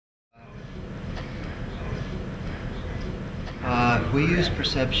We use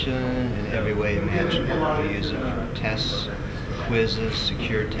perception in every way imaginable. We use it for tests, quizzes,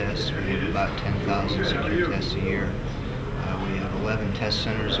 secure tests. We have about 10,000 secure tests a year. We have 11 test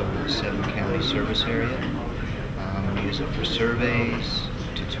centers over the 7-county service area. We use it for surveys,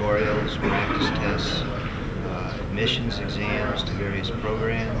 tutorials, practice tests, admissions exams to various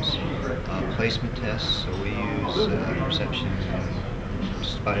programs, placement tests. So we use perception in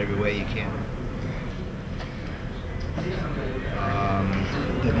just about every way you can.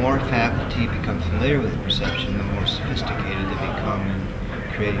 The more faculty become familiar with perception, the more sophisticated they become in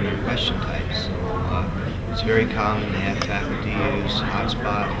creating their question types. So it's very common to have faculty use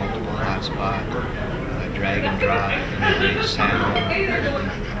hotspot, multiple hotspot, drag and drop, integrate sound.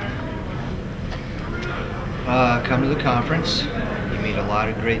 Come to the conference. You meet a lot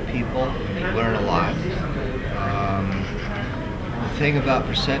of great people, and you learn a lot. The thing about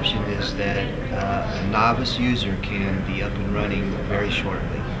perception is that a novice user can be up and running very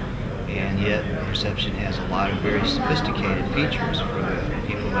shortly, and yet perception has a lot of very sophisticated features for the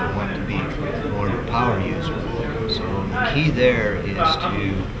people that want to be more of a power user. So the key there is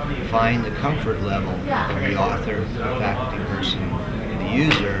to find the comfort level of the author, the faculty person, the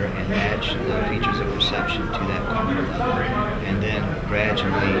user, and match the features of perception to that comfort level, and then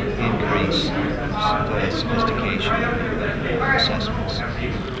gradually increase the sophistication of the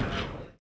assessments.